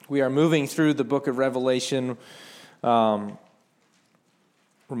We are moving through the book of Revelation. We're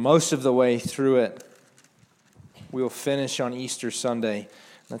most of the way through it. We will finish on Easter Sunday.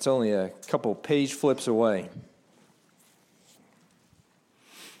 That's only a couple page flips away.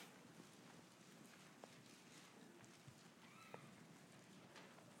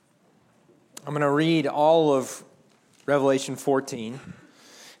 I'm going to read all of Revelation 14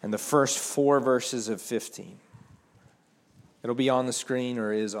 and the first 4 verses of 15. It'll be on the screen,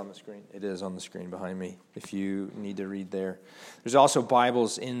 or is on the screen. It is on the screen behind me if you need to read there. There's also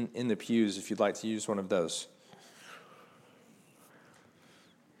Bibles in the pews if you'd like to use one of those.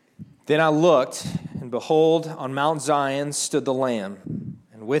 Then I looked, and behold, on Mount Zion stood the Lamb,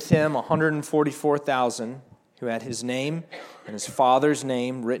 and with him 144,000 who had his name and his Father's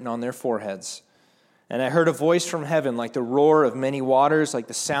name written on their foreheads. And I heard a voice from heaven like the roar of many waters, like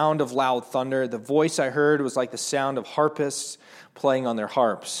the sound of loud thunder. The voice I heard was like the sound of harpists playing on their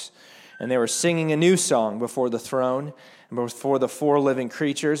harps. And they were singing a new song before the throne, and before the 4 living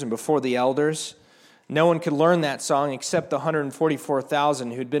creatures, and before the elders. No one could learn that song except the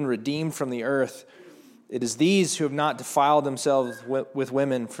 144,000 who had been redeemed from the earth. It is these who have not defiled themselves with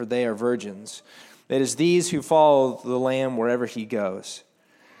women, for they are virgins. It is these who follow the Lamb wherever he goes.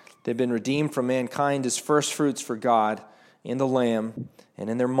 They've been redeemed from mankind as firstfruits for God and the Lamb, and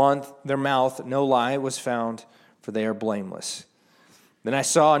in their mouth no lie was found, for they are blameless. Then I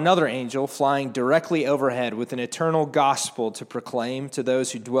saw another angel flying directly overhead with an eternal gospel to proclaim to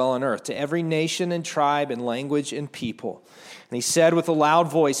those who dwell on earth, to every nation and tribe and language and people. And he said with a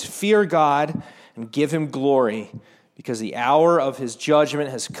loud voice, "Fear God and give him glory, because the hour of his judgment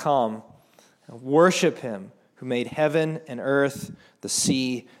has come. And worship him who made heaven and earth, the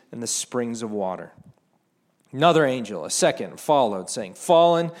sea, and the springs of water." Another angel, a second, followed, saying,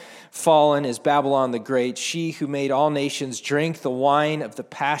 "Fallen, fallen is Babylon the Great, she who made all nations drink the wine of the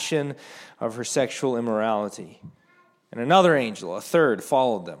passion of her sexual immorality." And another angel, a third,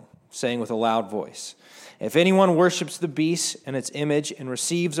 followed them, saying with a loud voice, "If anyone worships the beast and its image and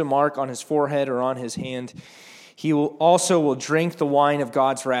receives a mark on his forehead or on his hand, he will drink the wine of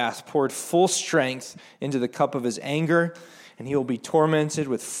God's wrath, poured full strength into the cup of his anger, and he will be tormented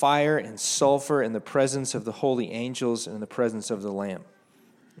with fire and sulfur in the presence of the holy angels and in the presence of the Lamb.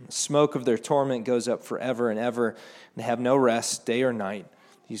 And the smoke of their torment goes up forever and ever, and they have no rest day or night,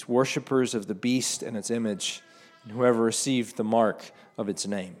 these worshipers of the beast and its image, and whoever received the mark of its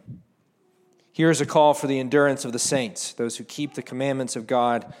name." Here is a call for the endurance of the saints, those who keep the commandments of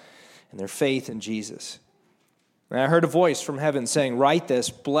God and their faith in Jesus. And I heard a voice from heaven saying, "Write this,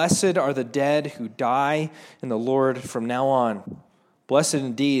 blessed are the dead who die in the Lord from now on. Blessed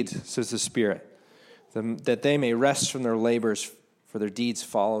indeed," says the Spirit, "that they may rest from their labors, for their deeds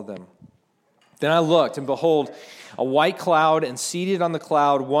follow them." Then I looked, and behold, a white cloud, and seated on the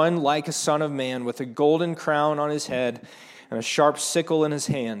cloud, one like a son of man, with a golden crown on his head, and a sharp sickle in his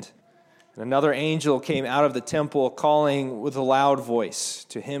hand. And another angel came out of the temple, calling with a loud voice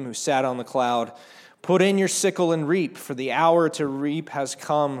to him who sat on the cloud, "Put in your sickle and reap, for the hour to reap has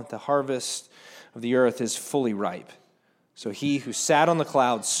come. The harvest of the earth is fully ripe." So he who sat on the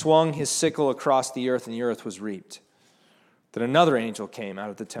cloud swung his sickle across the earth, and the earth was reaped. Then another angel came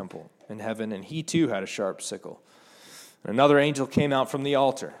out of the temple in heaven, and he too had a sharp sickle. And another angel came out from the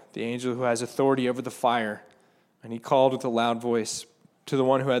altar, the angel who has authority over the fire, and he called with a loud voice to the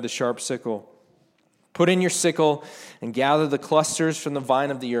one who had the sharp sickle, "Put in your sickle and gather the clusters from the vine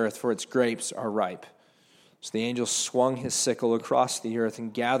of the earth, for its grapes are ripe." So the angel swung his sickle across the earth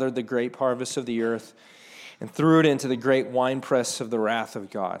and gathered the grape harvest of the earth and threw it into the great winepress of the wrath of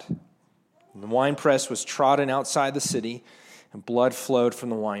God. And the winepress was trodden outside the city, and blood flowed from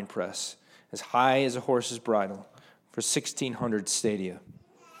the winepress as high as a horse's bridle for 1,600 stadia.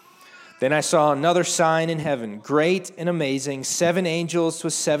 Then I saw another sign in heaven, great and amazing, 7 angels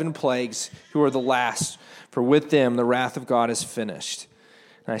with 7 plagues, who are the last, for with them the wrath of God is finished.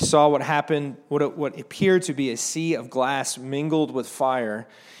 And I saw what appeared to be a sea of glass mingled with fire,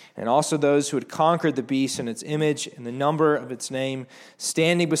 and also those who had conquered the beast and its image and the number of its name,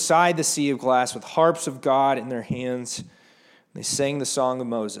 standing beside the sea of glass with harps of God in their hands. And they sang the song of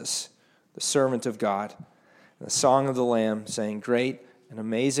Moses, the servant of God, and the song of the Lamb, saying, "Great and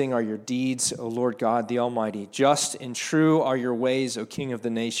amazing are your deeds, O Lord God the Almighty. Just and true are your ways, O King of the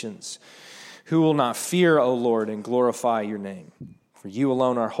nations. Who will not fear, O Lord, and glorify your name? For you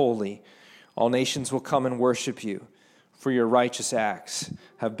alone are holy. All nations will come and worship you, for your righteous acts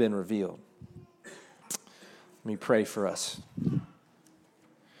have been revealed." Let me pray for us.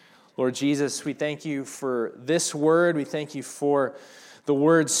 Lord Jesus, we thank you for this word. We thank you for the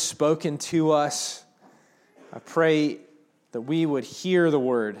words spoken to us. I pray that we would hear the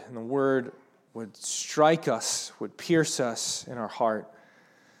word, and the word would strike us, would pierce us in our heart.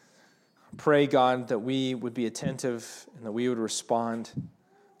 Pray, God, that we would be attentive and that we would respond.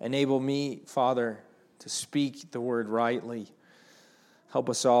 Enable me, Father, to speak the word rightly. Help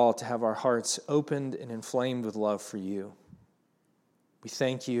us all to have our hearts opened and inflamed with love for you. We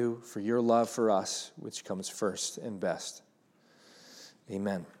thank you for your love for us, which comes first and best.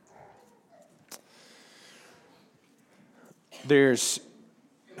 Amen. There's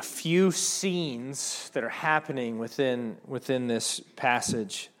a few scenes that are happening within this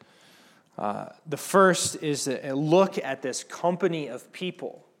passage. The first is a look at this company of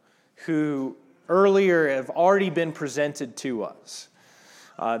people who earlier have already been presented to us.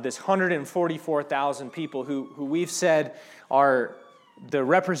 This 144,000 people who we've said are the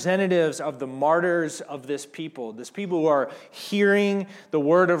representatives of the martyrs of this people who are hearing the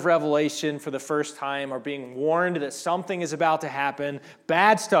word of revelation for the first time, are being warned that something is about to happen,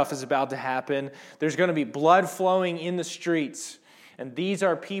 bad stuff is about to happen, there's going to be blood flowing in the streets. And these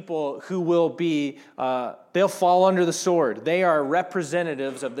are people who will be, they'll fall under the sword. They are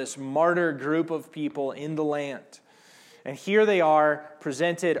representatives of this martyr group of people in the land. And here they are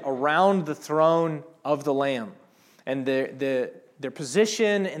presented around the throne of the Lamb. And their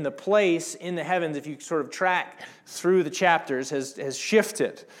position and the place in the heavens, if you sort of track through the chapters, has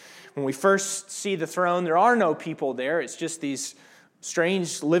shifted. When we first see the throne, there are no people there. It's just these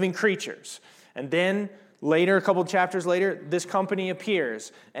strange living creatures. And then later, a couple of chapters later, this company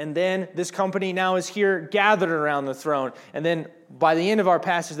appears. And then this company now is here gathered around the throne. And then by the end of our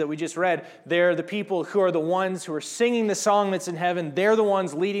passage that we just read, they're the people who are the ones who are singing the song that's in heaven. They're the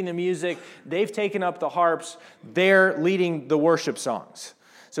ones leading the music. They've taken up the harps. They're leading the worship songs.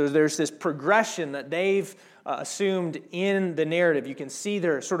 So there's this progression that they've assumed in the narrative. You can see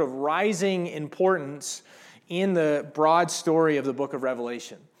their sort of rising importance in the broad story of the book of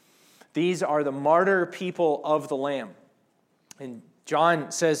Revelation. These are the martyr people of the Lamb. And John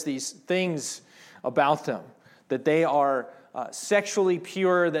says these things about them, that they are sexually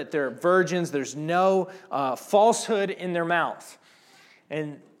pure, that they're virgins, there's no falsehood in their mouth.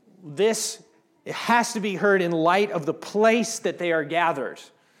 And this, it has to be heard in light of the place that they are gathered.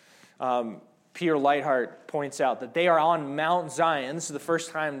 Peter Leithart points out that they are on Mount Zion. This is the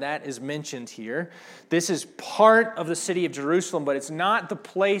first time that is mentioned here. This is part of the city of Jerusalem, but it's not the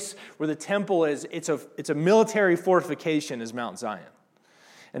place where the temple is. It's a military fortification is Mount Zion.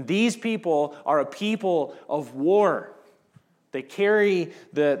 And these people are a people of war. They carry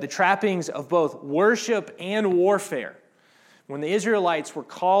the trappings of both worship and warfare. When the Israelites were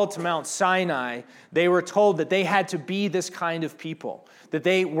called to Mount Sinai, they were told that they had to be this kind of people, that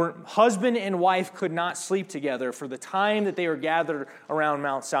they were husband and wife could not sleep together for the time that they were gathered around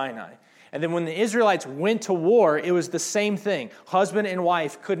Mount Sinai. And then when the Israelites went to war, it was the same thing. Husband and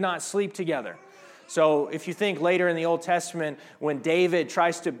wife could not sleep together. So if you think later in the Old Testament, when David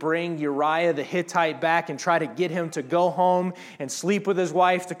tries to bring Uriah the Hittite back and try to get him to go home and sleep with his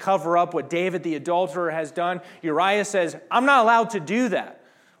wife to cover up what David the adulterer has done, Uriah says, I'm not allowed to do that.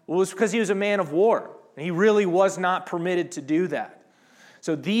 Well, it was because he was a man of war. And he really was not permitted to do that.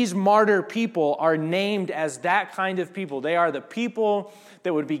 So these martyr people are named as that kind of people. They are the people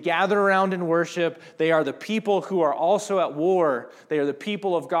that would be gathered around in worship. They are the people who are also at war. They are the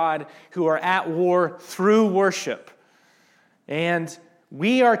people of God who are at war through worship. And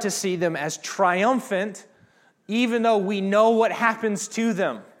we are to see them as triumphant, even though we know what happens to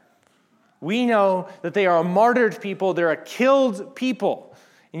them. We know that they are a martyred people. They're a killed people.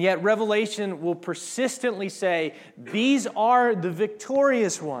 And yet Revelation will persistently say, these are the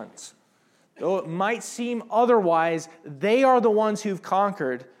victorious ones. Though it might seem otherwise, they are the ones who've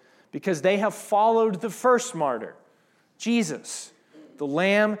conquered because they have followed the first martyr, Jesus, the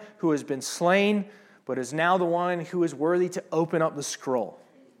Lamb who has been slain, but is now the one who is worthy to open up the scroll.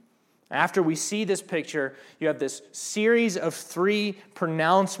 After we see this picture, you have this series of 3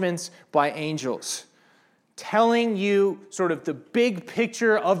 pronouncements by angels, telling you sort of the big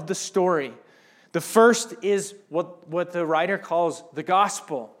picture of the story. The first is what the writer calls the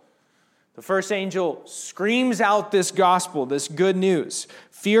gospel. The first angel screams out this gospel, this good news.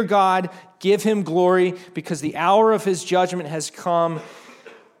 Fear God, give him glory, because the hour of his judgment has come,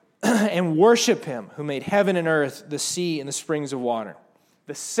 and worship him who made heaven and earth, the sea, and the springs of water.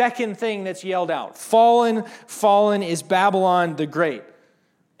 The second thing that's yelled out, fallen, fallen is Babylon the Great.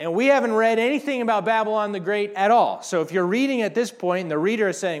 And we haven't read anything about Babylon the Great at all. So if you're reading at this point and the reader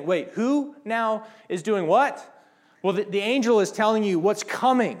is saying, wait, who now is doing what? Well, the angel is telling you what's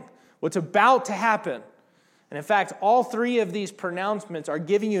coming, what's about to happen. And in fact, all 3 of these pronouncements are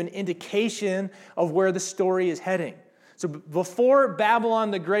giving you an indication of where the story is heading. So before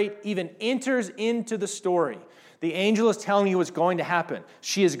Babylon the Great even enters into the story, the angel is telling you what's going to happen.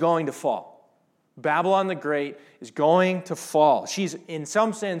 She is going to fall. Babylon the Great is going to fall. She's, in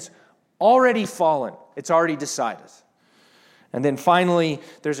some sense, already fallen. It's already decided. And then finally,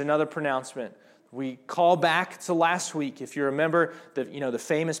 there's another pronouncement. We call back to last week. If you remember the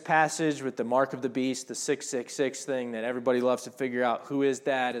famous passage with the mark of the beast, the 666 thing that everybody loves to figure out who is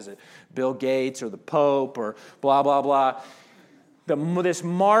that? Is it Bill Gates or the Pope or blah, blah, blah? This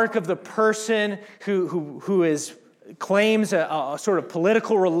mark of the person who claims a sort of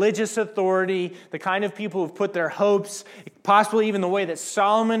political religious authority, the kind of people who've put their hopes, possibly even the way that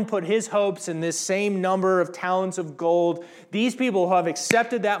Solomon put his hopes in this same number of talents of gold. These people who have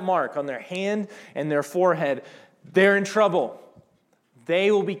accepted that mark on their hand and their forehead, they're in trouble.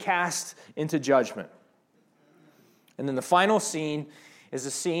 They will be cast into judgment. And then the final scene is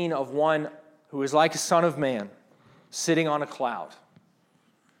a scene of one who is like a son of man sitting on a cloud.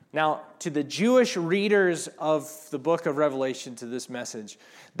 Now, to the Jewish readers of the book of Revelation, to this message,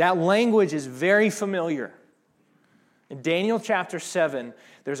 that language is very familiar. In Daniel chapter 7,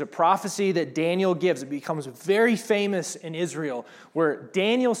 there's a prophecy that Daniel gives. It becomes very famous in Israel, where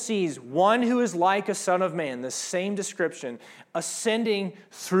Daniel sees one who is like a son of man, the same description, ascending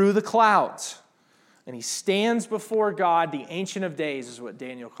through the clouds. And he stands before God, the Ancient of Days is what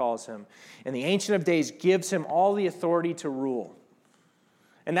Daniel calls him. And the Ancient of Days gives him all the authority to rule.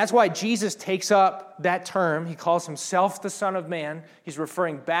 And that's why Jesus takes up that term. He calls himself the Son of Man. He's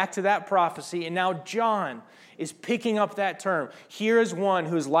referring back to that prophecy. And now John is picking up that term. Here is one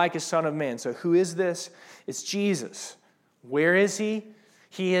who is like a son of man. So who is this? It's Jesus. Where is he?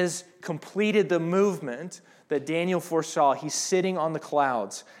 He has completed the movement that Daniel foresaw. He's sitting on the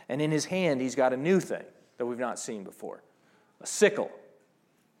clouds. And in his hand, he's got a new thing that we've not seen before. A sickle.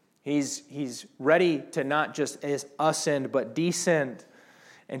 He's ready to not just ascend, but descend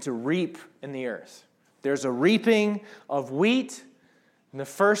and to reap in the earth. There's a reaping of wheat in the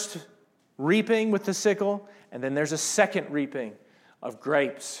first reaping with the sickle, and then there's a second reaping of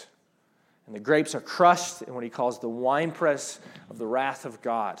grapes. And the grapes are crushed in what he calls the winepress of the wrath of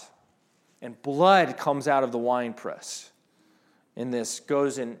God. And blood comes out of the winepress. And this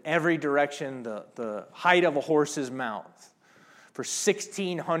goes in every direction, the height of a horse's mouth, for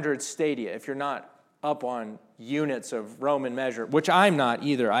 1,600 stadia. If you're not up on units of Roman measure, which I'm not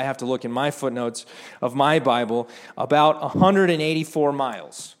either. I have to look in my footnotes of my Bible, about 184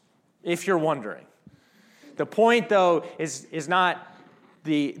 miles, if you're wondering. The point, though, is not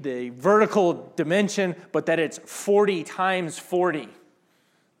the vertical dimension, but that it's 40 times 40.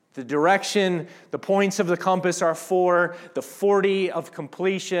 The direction, the points of the compass are 4. The 40 of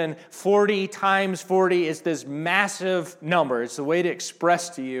completion, 40 times 40 is this massive number. It's the way to express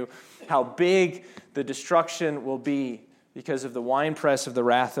to you how big the destruction will be because of the winepress of the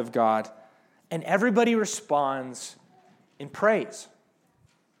wrath of God. And everybody responds in praise.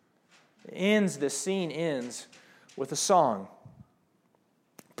 This scene ends with a song,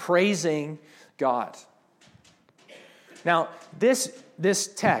 praising God. Now, this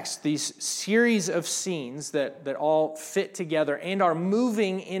text, these series of scenes that all fit together and are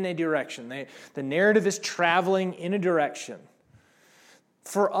moving in a direction, the narrative is traveling in a direction,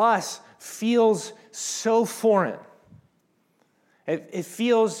 for us feels so foreign. It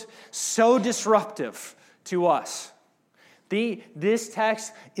feels so disruptive to us. This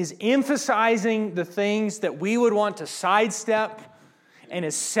text is emphasizing the things that we would want to sidestep and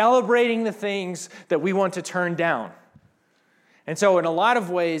is celebrating the things that we want to turn down. And so in a lot of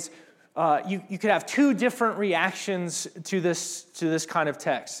ways, you could have two different reactions to this kind of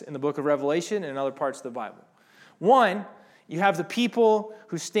text in the book of Revelation and in other parts of the Bible. One, you have the people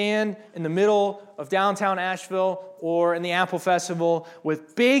who stand in the middle of downtown Asheville or in the Apple Festival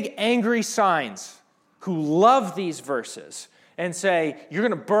with big angry signs who love these verses and say, you're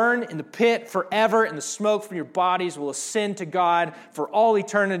going to burn in the pit forever, and the smoke from your bodies will ascend to God for all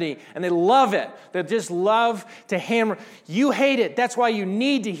eternity. And they love it. They just love to hammer. You hate it. That's why you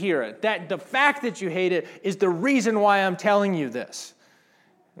need to hear it. The fact that you hate it is the reason why I'm telling you this.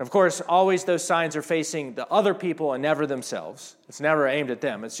 And of course, always those signs are facing the other people and never themselves. It's never aimed at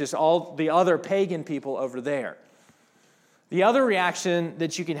them. It's just all the other pagan people over there. The other reaction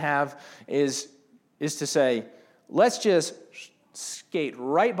that you can have is to say, let's just skate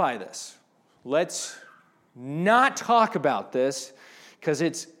right by this. Let's not talk about this because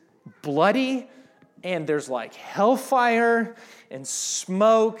it's bloody and there's like hellfire and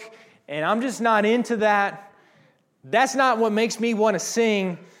smoke, and I'm just not into that. That's not what makes me want to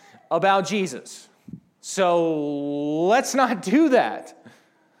sing about Jesus. So let's not do that.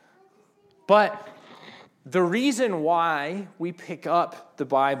 But The reason why we pick up the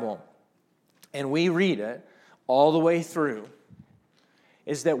Bible and we read it all the way through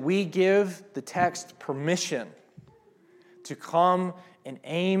is that we give the text permission to come and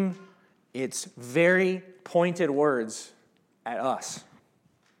aim its very pointed words at us.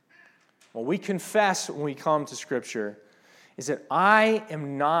 What we confess when we come to Scripture is that I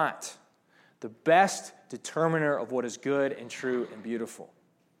am not the best determiner of what is good and true and beautiful,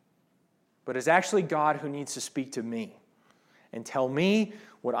 but it's actually God who needs to speak to me and tell me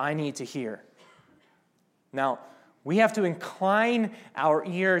what I need to hear. Now, we have to incline our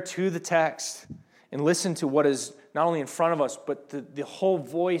ear to the text and listen to what is not only in front of us, but the whole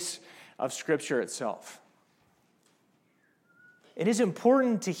voice of Scripture itself. It is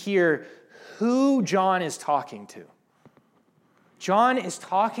important to hear who John is talking to. John is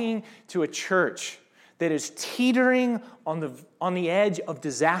talking to a church that is teetering on the edge of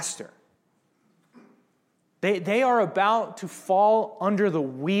disaster. They are about to fall under the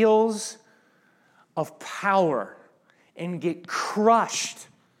wheels of power and get crushed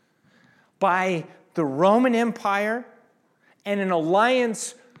by the Roman Empire and an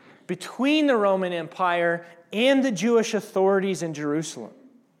alliance between the Roman Empire and the Jewish authorities in Jerusalem.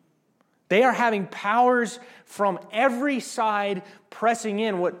 They are having powers from every side pressing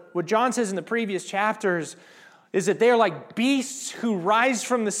in. What John says in the previous chapters is that they are like beasts who rise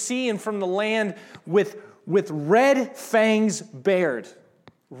from the sea and from the land with red fangs bared,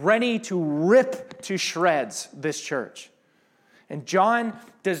 ready to rip to shreds this church. And John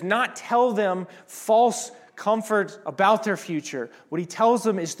does not tell them false comfort about their future. What he tells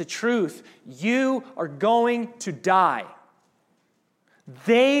them is the truth. You are going to die.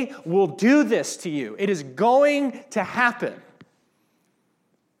 They will do this to you. It is going to happen.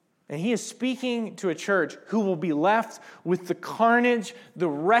 And he is speaking to a church who will be left with the carnage, the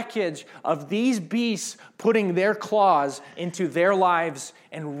wreckage of these beasts putting their claws into their lives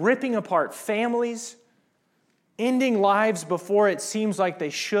and ripping apart families, ending lives before it seems like they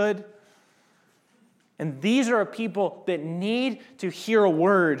should. And these are a people that need to hear a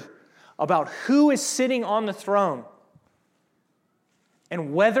word about who is sitting on the throne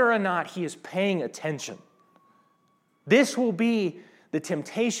and whether or not he is paying attention. This will be the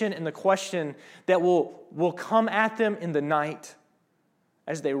temptation and the question that will come at them in the night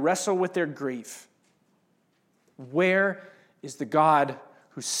as they wrestle with their grief. Where is the God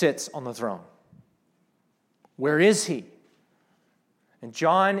who sits on the throne? Where is he? And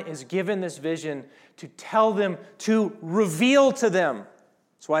John is given this vision to tell them, to reveal to them.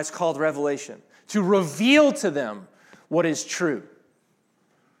 That's why it's called Revelation. To reveal to them what is true.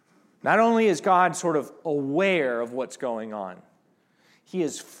 Not only is God sort of aware of what's going on, he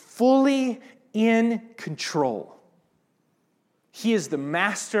is fully in control. He is the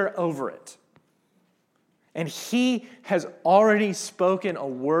master over it. And he has already spoken a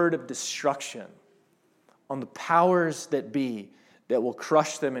word of destruction on the powers that be that will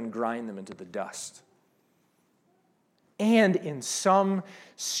crush them and grind them into the dust. And in some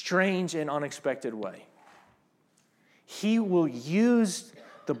strange and unexpected way, he will use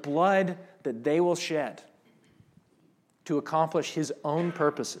the blood that they will shed to accomplish his own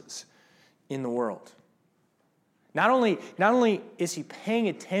purposes in the world. Not only is he paying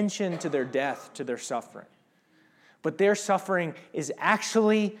attention to their death, to their suffering, but their suffering is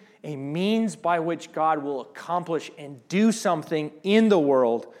actually a means by which God will accomplish and do something in the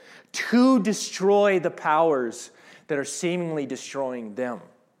world to destroy the powers that are seemingly destroying them.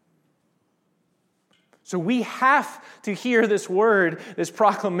 So we have to hear this word, this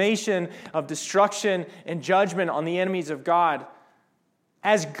proclamation of destruction and judgment on the enemies of God,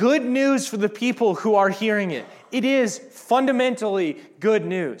 as good news for the people who are hearing it. It is fundamentally good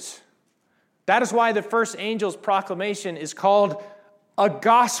news. That is why the first angel's proclamation is called a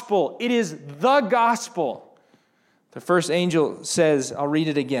gospel. It is the gospel. The first angel says, I'll read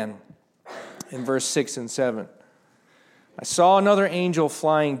it again in verse 6 and 7. I saw another angel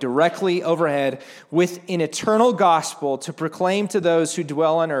flying directly overhead with an eternal gospel to proclaim to those who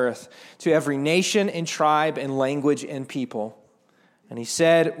dwell on earth, to every nation and tribe and language and people. And he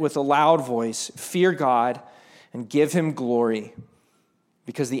said with a loud voice, fear God and give him glory,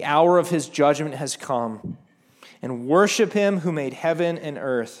 because the hour of his judgment has come. And worship him who made heaven and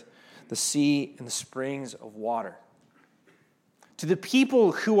earth, the sea and the springs of water. To the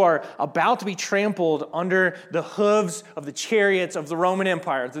people who are about to be trampled under the hooves of the chariots of the Roman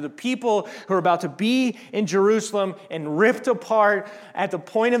Empire, to the people who are about to be in Jerusalem and ripped apart at the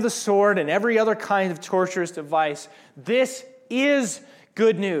point of the sword and every other kind of torturous device, this is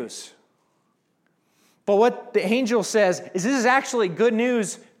good news. But what the angel says is this is actually good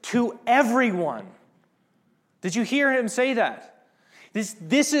news to everyone. Did you hear him say that?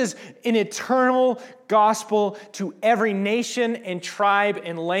 This is an eternal gospel to every nation and tribe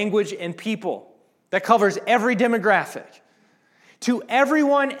and language and people that covers every demographic. To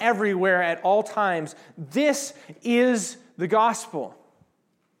everyone, everywhere, at all times, this is the gospel.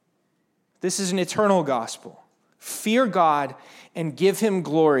 This is an eternal gospel. Fear God and give him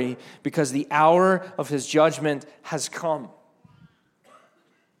glory because the hour of his judgment has come.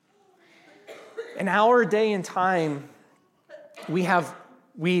 In our day and time,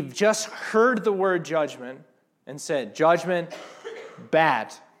 we've just heard the word judgment and said, judgment,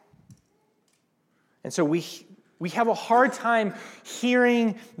 bad. And so we have a hard time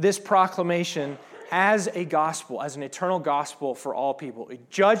hearing this proclamation as a gospel, as an eternal gospel for all people.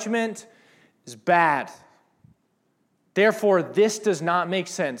 Judgment is bad. Therefore, this does not make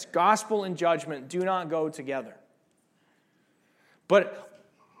sense. Gospel and judgment do not go together. But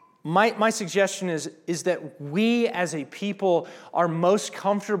my suggestion is that we as a people are most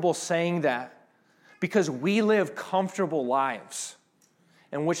comfortable saying that because we live comfortable lives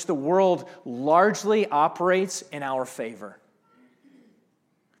in which the world largely operates in our favor.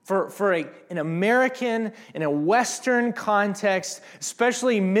 For an American, in a Western context,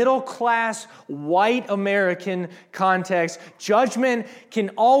 especially middle-class, white American context, judgment can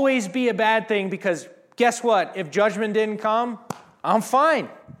always be a bad thing because guess what? If judgment didn't come, I'm fine.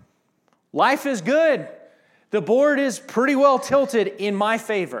 Life is good. The board is pretty well tilted in my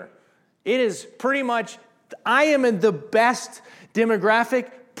favor. It is pretty much, I am in the best demographic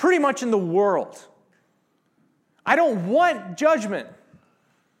pretty much in the world. I don't want judgment.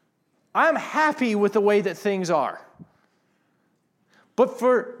 I'm happy with the way that things are. But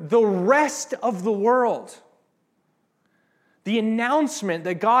for the rest of the world, the announcement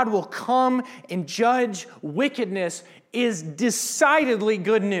that God will come and judge wickedness is decidedly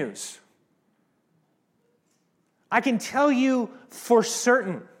good news. I can tell you for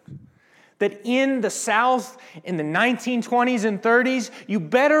certain that in the South, in the 1920s and 30s, you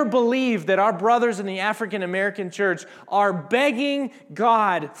better believe that our brothers in the African American church are begging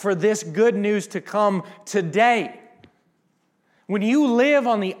God for this good news to come today. When you live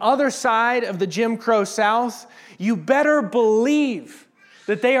on the other side of the Jim Crow South, you better believe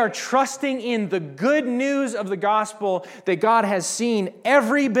that they are trusting in the good news of the gospel that God has seen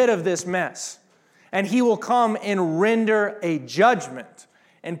every bit of this mess. And he will come and render a judgment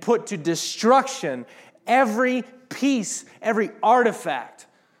and put to destruction every piece, every artifact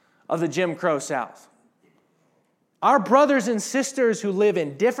of the Jim Crow South. Our brothers and sisters who live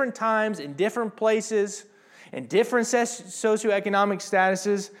in different times, in different places, in different socioeconomic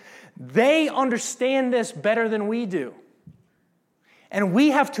statuses, they understand this better than we do. And we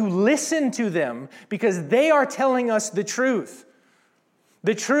have to listen to them because they are telling us the truth.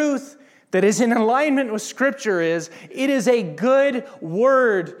 The truth that is in alignment with Scripture is, it is a good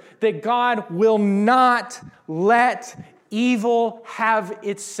word that God will not let evil have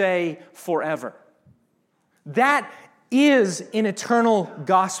its say forever. That is an eternal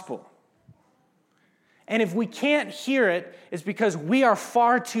gospel. And if we can't hear it, it's because we are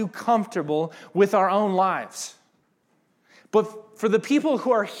far too comfortable with our own lives. But for the people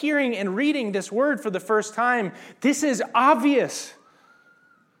who are hearing and reading this word for the first time, this is obvious.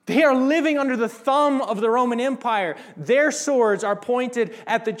 They are living under the thumb of the Roman Empire. Their swords are pointed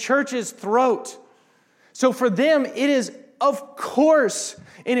at the church's throat. So for them, it is, of course,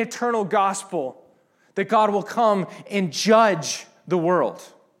 an eternal gospel that God will come and judge the world.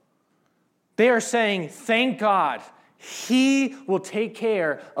 They are saying, thank God, He will take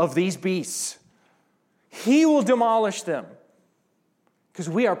care of these beasts. He will demolish them because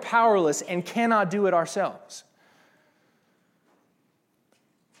we are powerless and cannot do it ourselves.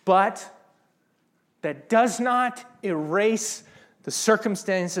 But that does not erase the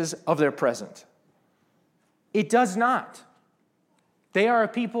circumstances of their present. It does not. They are a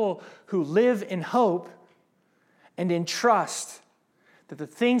people who live in hope and in trust that the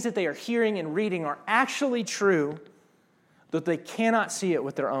things that they are hearing and reading are actually true, that they cannot see it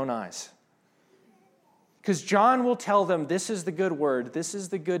with their own eyes. Because John will tell them, this is the good word, this is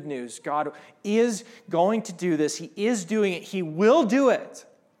the good news. God is going to do this. He is doing it. He will do it.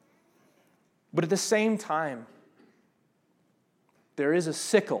 But at the same time, there is a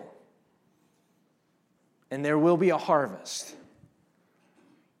sickle, and there will be a harvest.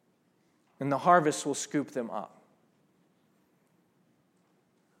 And the harvest will scoop them up.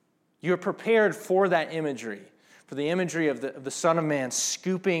 You're prepared for that imagery, for the imagery of the Son of Man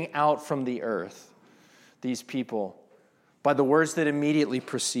scooping out from the earth these people by the words that immediately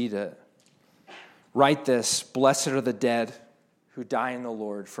precede it. Write this, blessed are the dead who die in the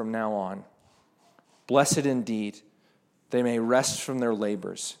Lord from now on. Blessed indeed, they may rest from their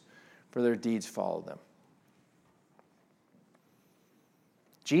labors, for their deeds follow them.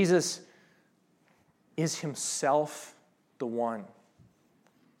 Jesus is himself the one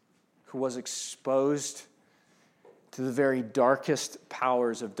who was exposed to the very darkest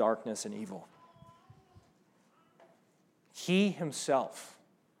powers of darkness and evil. He himself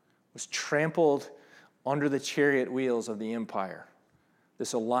was trampled under the chariot wheels of the empire,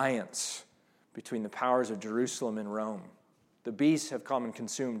 this alliance between the powers of Jerusalem and Rome. The beasts have come and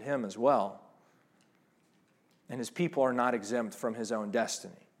consumed him as well, and his people are not exempt from his own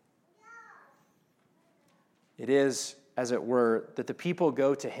destiny. It is, as it were, that the people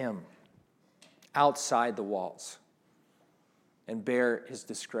go to him outside the walls and bear his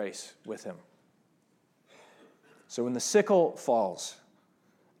disgrace with him. So when the sickle falls,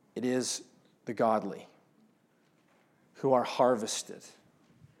 it is the godly who are harvested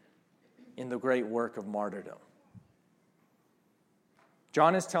in the great work of martyrdom.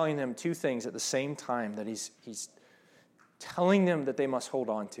 John is telling them two things at the same time that he's telling them that they must hold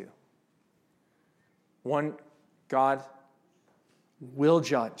on to. One, God will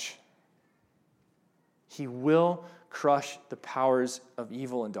judge. He will crush the powers of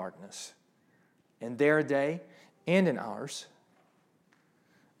evil and darkness in their day and in ours.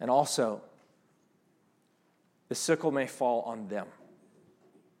 And also, the sickle may fall on them.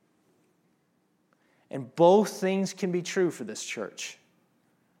 And both things can be true for this church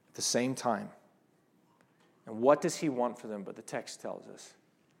at the same time. And what does he want for them? But the text tells us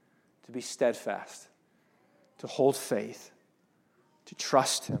to be steadfast, to hold faith, to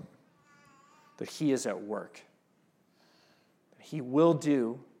trust him, that he is at work. That he will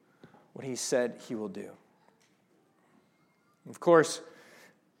do what he said he will do. Of course,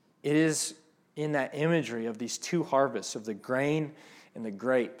 it is in that imagery of these two harvests, of the grain and the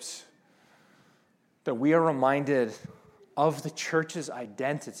grapes, that we are reminded of the church's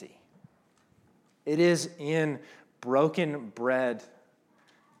identity. It is in broken bread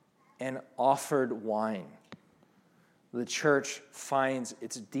and offered wine the church finds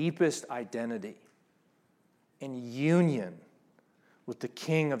its deepest identity in union with the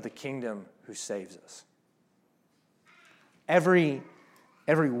King of the kingdom who saves us. Every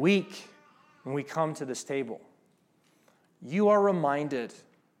week when we come to this table, you are reminded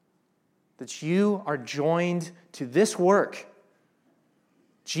that you are joined to this work.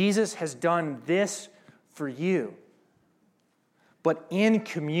 Jesus has done this for you. But in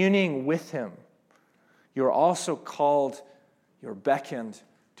communing with him, you're also called, you're beckoned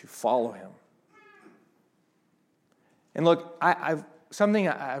to follow him. And look, I've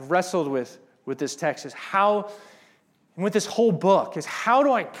wrestled with this text is how, and with this whole book, is how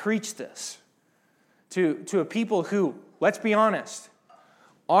do I preach this to a people who, let's be honest,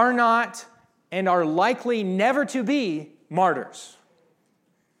 are not and are likely never to be martyrs.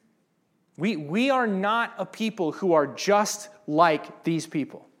 We are not a people who are just like these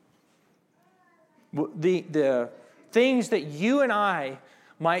people. The things that you and I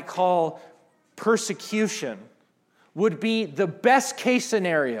might call persecution would be the best case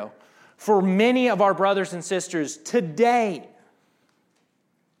scenario for many of our brothers and sisters today.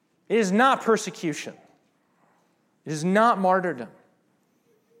 It is not persecution. It is not martyrdom.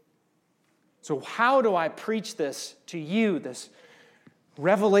 So how do I preach this to you, this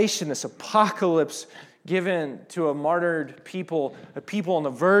revelation, this apocalypse given to a martyred people, a people on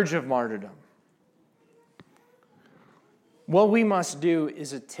the verge of martyrdom? What we must do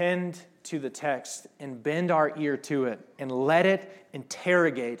is attend to the text and bend our ear to it and let it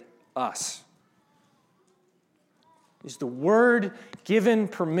interrogate us. Is the Word given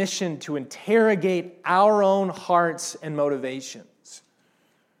permission to interrogate our own hearts and motivations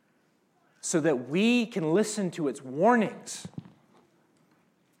so that we can listen to its warnings?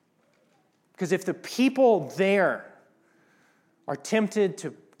 Because if the people there are tempted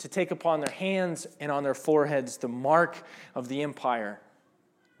to take upon their hands and on their foreheads the mark of the empire,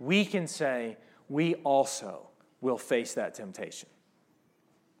 we can say we also will face that temptation.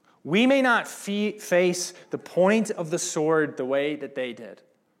 We may not face the point of the sword the way that they did.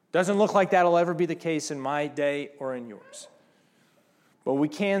 Doesn't look like that'll ever be the case in my day or in yours. But what we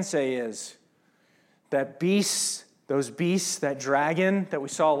can say is that those beasts, that dragon that we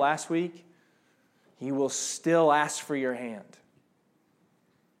saw last week, he will still ask for your hand.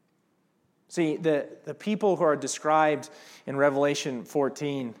 See, the people who are described in Revelation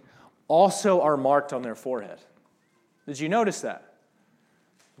 14 also are marked on their forehead. Did you notice that?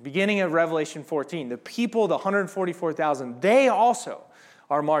 Beginning of Revelation 14, the people, the 144,000, they also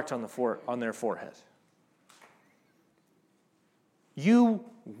are marked on their forehead. You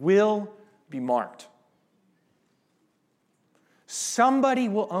will be marked. somebody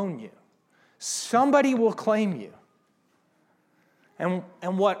will own you. Somebody will claim you. And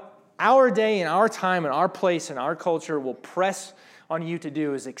what our day and our time and our place and our culture will press on you to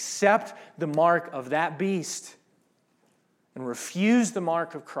do is accept the mark of that beast and refuse the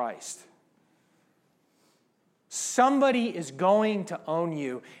mark of Christ. Somebody is going to own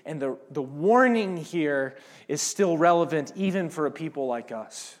you, and the warning here is still relevant even for a people like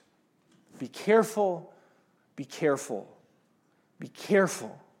us. Be careful, be careful, be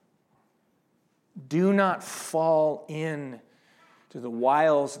careful. Do not fall in to the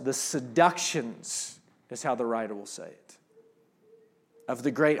wiles, the seductions, is how the writer will say it, of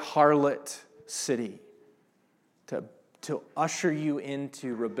the great harlot city to usher you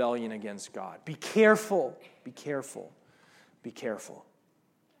into rebellion against God. Be careful, be careful, be careful.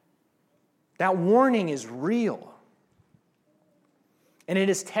 That warning is real. And it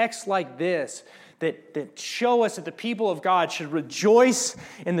is texts like this that show us that the people of God should rejoice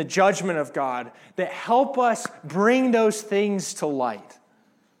in the judgment of God, that help us bring those things to light.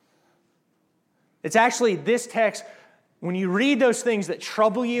 It's actually this text, when you read those things that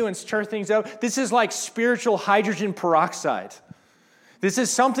trouble you and stir things up, this is like spiritual hydrogen peroxide. This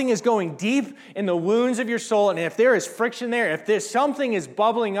is something is going deep in the wounds of your soul, and if there is friction there, if there's something is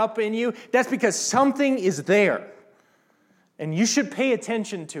bubbling up in you, that's because something is there. And you should pay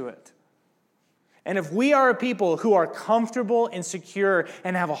attention to it. And if we are a people who are comfortable and secure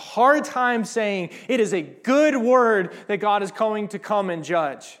and have a hard time saying it is a good word that God is going to come and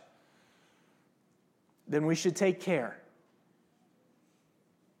judge, then we should take care.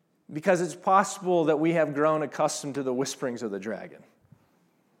 Because it's possible that we have grown accustomed to the whisperings of the dragon.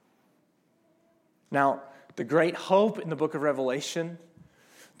 Now, the great hope in the book of Revelation,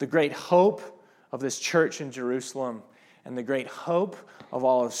 the great hope of this church in Jerusalem, and the great hope of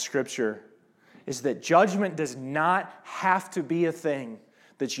all of Scripture is that judgment does not have to be a thing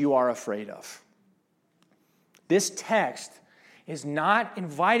that you are afraid of. This text is not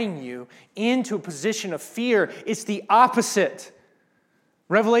inviting you into a position of fear. It's the opposite.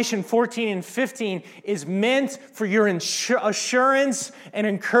 Revelation 14 and 15 is meant for your assurance and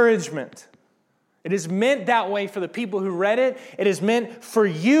encouragement. It is meant that way for the people who read it. It is meant for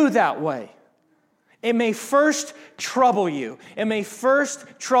you that way. It may first trouble you. It may first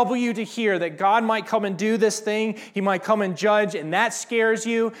trouble you to hear that God might come and do this thing. He might come and judge, and that scares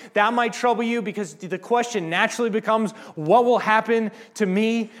you. That might trouble you because the question naturally becomes, what will happen to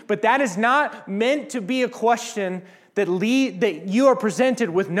me? But that is not meant to be a question that you are presented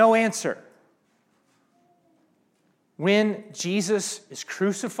with no answer. When Jesus is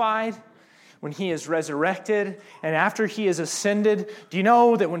crucified, when he is resurrected, and after he is ascended, do you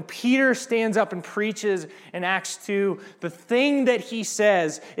know that when Peter stands up and preaches in Acts 2, the thing that he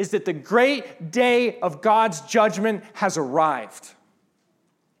says is that the great day of God's judgment has arrived.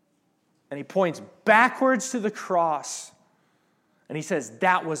 And he points backwards to the cross, and he says,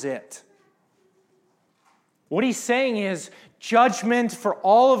 that was it. What he's saying is judgment for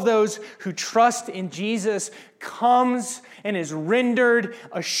all of those who trust in Jesus comes and is rendered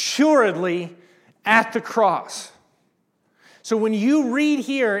assuredly at the cross. So when you read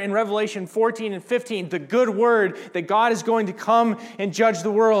here in Revelation 14 and 15, the good word that God is going to come and judge the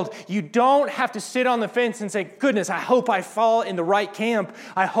world, you don't have to sit on the fence and say, goodness, I hope I fall in the right camp.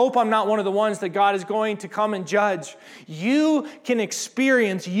 I hope I'm not one of the ones that God is going to come and judge. You can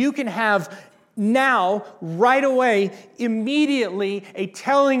have now, right away, immediately, a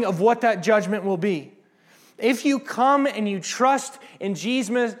telling of what that judgment will be. If you come and you trust in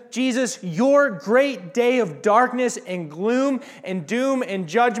Jesus, your great day of darkness and gloom and doom and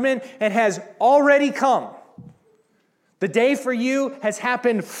judgment, it has already come. The day for you has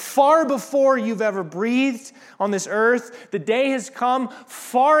happened far before you've ever breathed on this earth. The day has come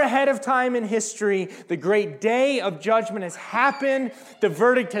far ahead of time in history. The great day of judgment has happened. The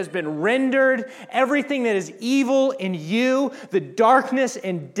verdict has been rendered. Everything that is evil in you, the darkness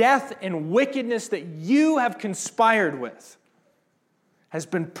and death and wickedness that you have conspired with, has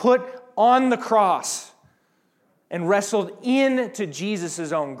been put on the cross and wrestled into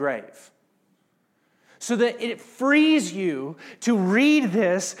Jesus' own grave. So that it frees you to read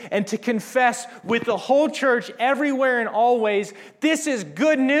this and to confess with the whole church everywhere and always, this is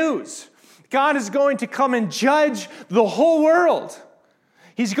good news. God is going to come and judge the whole world.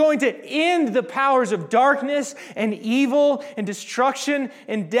 He's going to end the powers of darkness and evil and destruction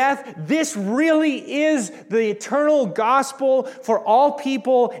and death. This really is the eternal gospel for all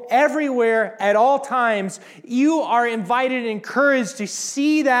people everywhere at all times. You are invited and encouraged to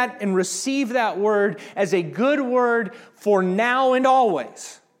see that and receive that word as a good word for now and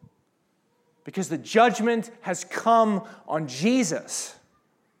always. Because the judgment has come on Jesus.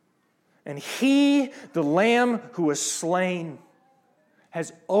 And He, the Lamb who was slain,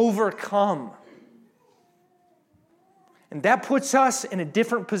 has overcome. And that puts us in a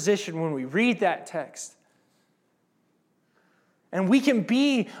different position when we read that text. And we can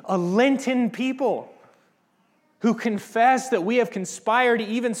be a Lenten people who confess that we have conspired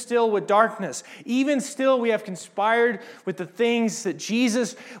even still with darkness. Even still we have conspired with the things that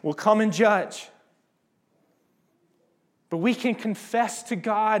Jesus will come and judge. But we can confess to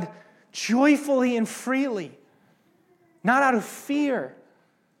God joyfully and freely, not out of fear,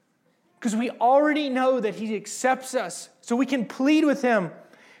 because we already know that He accepts us. So we can plead with Him,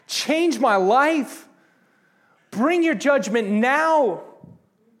 change my life, bring your judgment now.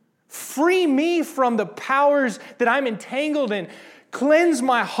 Free me from the powers that I'm entangled in. Cleanse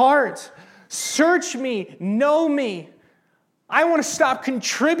my heart. Search me. Know me. I want to stop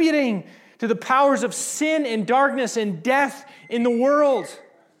contributing to the powers of sin and darkness and death in the world.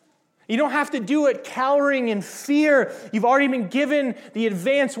 You don't have to do it cowering in fear. You've already been given the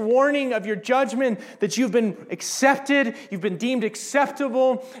advance warning of your judgment that you've been accepted, you've been deemed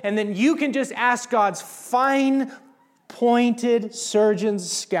acceptable, and then you can just ask God's fine-pointed surgeon's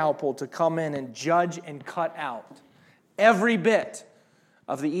scalpel to come in and judge and cut out every bit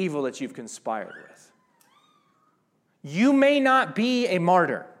of the evil that you've conspired with. You may not be a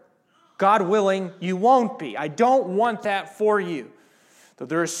martyr. God willing, you won't be. I don't want that for you. Though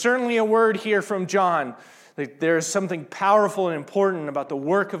there is certainly a word here from John that there is something powerful and important about the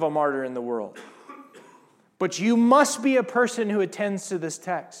work of a martyr in the world. But you must be a person who attends to this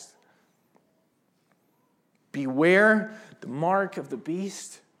text. Beware the mark of the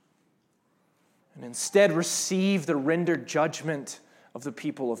beast, and instead receive the rendered judgment of the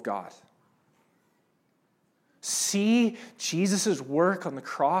people of God. See Jesus' work on the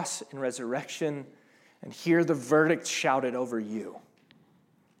cross and resurrection, and hear the verdict shouted over you.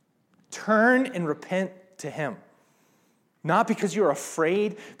 Turn and repent to Him. Not because you're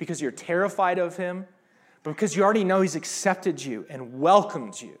afraid, because you're terrified of Him, but because you already know He's accepted you and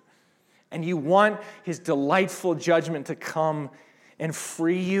welcomed you. And you want His delightful judgment to come and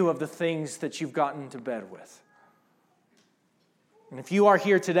free you of the things that you've gotten to bed with. And if you are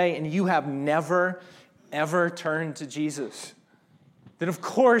here today and you have never, ever turned to Jesus, then of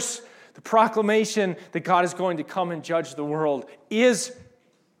course the proclamation that God is going to come and judge the world is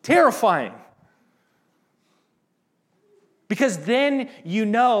terrifying. Because then you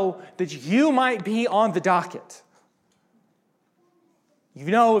know that you might be on the docket. You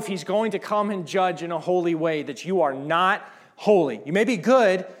know if He's going to come and judge in a holy way that you are not holy. You may be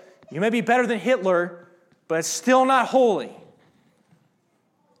good, you may be better than Hitler, but it's still not holy.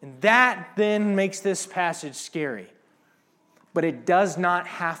 And that then makes this passage scary. But it does not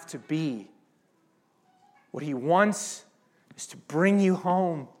have to be. What He wants is to bring you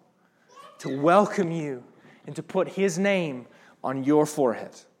home, to welcome you, and to put His name on your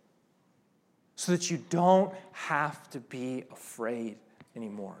forehead so that you don't have to be afraid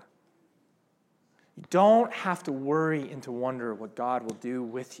anymore. You don't have to worry and to wonder what God will do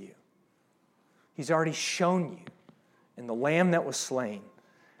with you. He's already shown you in the Lamb that was slain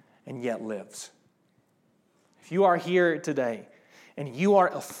and yet lives. If you are here today and you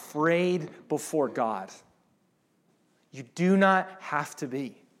are afraid before God, you do not have to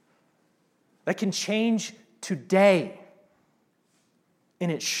be. That can change today,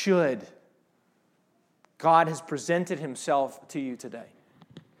 and it should. God has presented Himself to you today.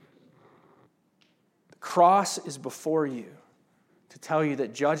 The cross is before you to tell you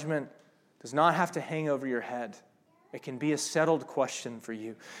that judgment does not have to hang over your head. It can be a settled question for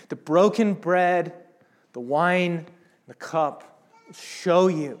you. The broken bread, the wine, the cup show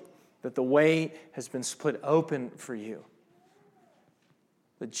you that the way has been split open for you.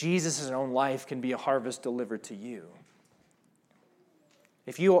 That Jesus' own life can be a harvest delivered to you.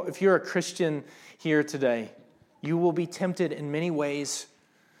 If you're a Christian here today, you will be tempted in many ways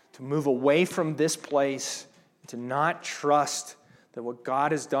to move away from this place, to not trust that what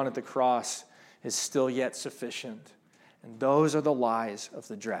God has done at the cross is still yet sufficient. And those are the lies of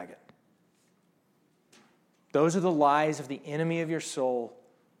the dragon. Those are the lies of the enemy of your soul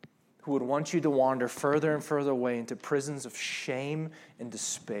who would want you to wander further and further away into prisons of shame and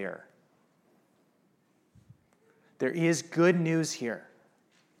despair. There is good news here.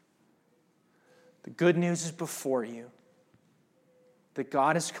 The good news is before you. That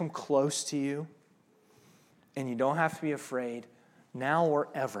God has come close to you, and you don't have to be afraid now or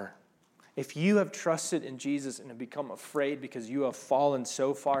ever. If you have trusted in Jesus and have become afraid because you have fallen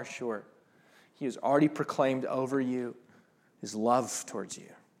so far short, He has already proclaimed over you His love towards you.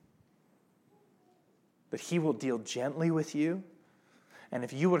 that he will deal gently with you. And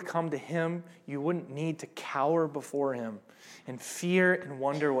if you would come to him, you wouldn't need to cower before him and fear and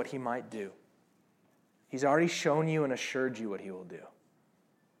wonder what he might do. He's already shown you and assured you what he will do.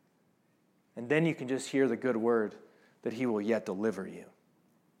 And then you can just hear the good word that he will yet deliver you.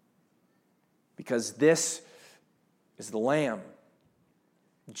 Because this is the Lamb,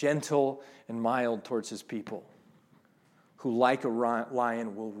 gentle and mild towards his people, who like a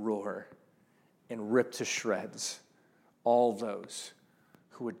lion will roar and rip to shreds all those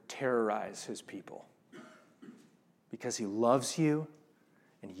who would terrorize his people. Because he loves you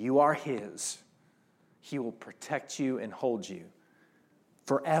and you are his, he will protect you and hold you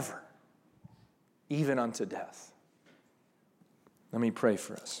forever, even unto death. Let me pray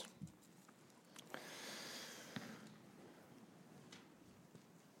for us.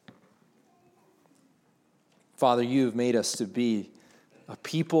 Father, you have made us to be a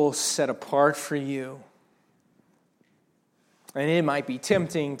people set apart for you. And it might be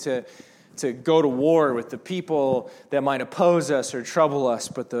tempting to go to war with the people that might oppose us or trouble us,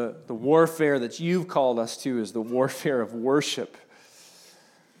 but the warfare that you've called us to is the warfare of worship.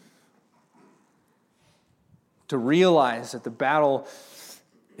 To realize that the battle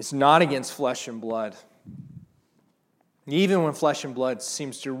is not against flesh and blood. Even when flesh and blood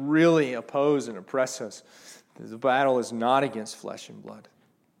seems to really oppose and oppress us, the battle is not against flesh and blood.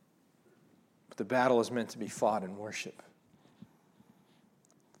 But the battle is meant to be fought in worship.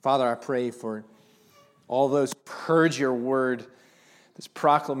 Father, I pray for all those who heard your word, this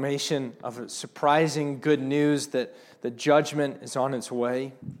proclamation of a surprising good news that the judgment is on its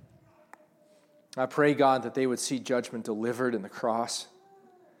way. I pray, God, that they would see judgment delivered in the cross.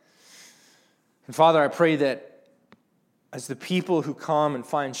 And Father, I pray that as the people who come and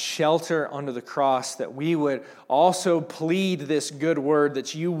find shelter under the cross, that we would also plead this good word,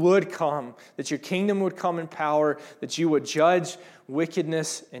 that you would come, that your kingdom would come in power, that you would judge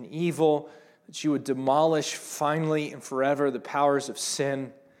wickedness and evil, that you would demolish finally and forever the powers of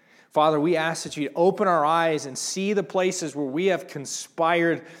sin. Father, we ask that you open our eyes and see the places where we have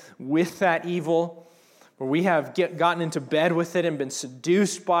conspired with that evil, where we have gotten into bed with it and been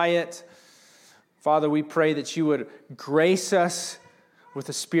seduced by it. Father, we pray that you would grace us with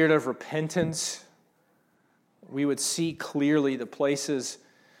a spirit of repentance. We would see clearly the places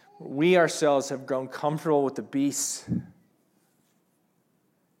where we ourselves have grown comfortable with the beasts.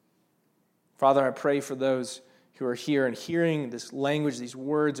 Father, I pray for those who are here and hearing this language, these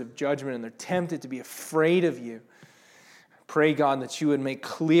words of judgment, and they're tempted to be afraid of you. I pray, God, that you would make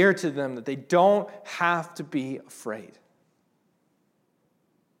clear to them that they don't have to be afraid.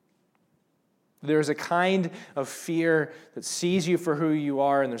 There's a kind of fear that sees you for who you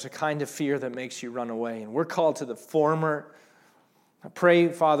are, and there's a kind of fear that makes you run away. And we're called to the former. I pray,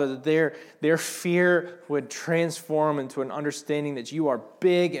 Father, that their fear would transform into an understanding that you are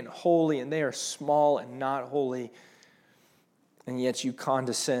big and holy, and they are small and not holy, and yet you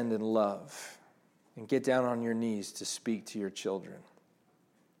condescend and love and get down on your knees to speak to your children.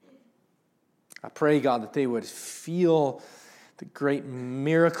 I pray, God, that they would feel the great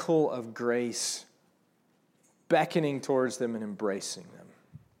miracle of grace beckoning towards them and embracing them.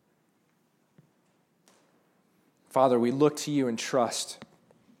 Father, we look to you and trust.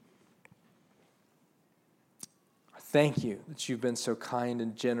 Thank you that you've been so kind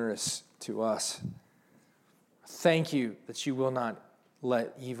and generous to us. Thank you that you will not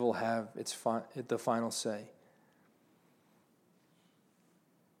let evil have the final say.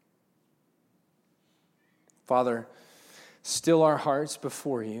 Father, still our hearts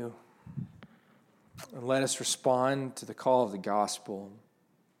before you, and let us respond to the call of the gospel,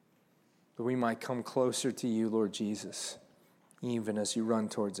 that we might come closer to you, Lord Jesus, even as you run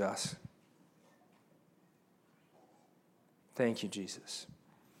towards us. Thank you, Jesus.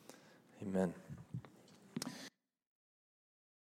 Amen.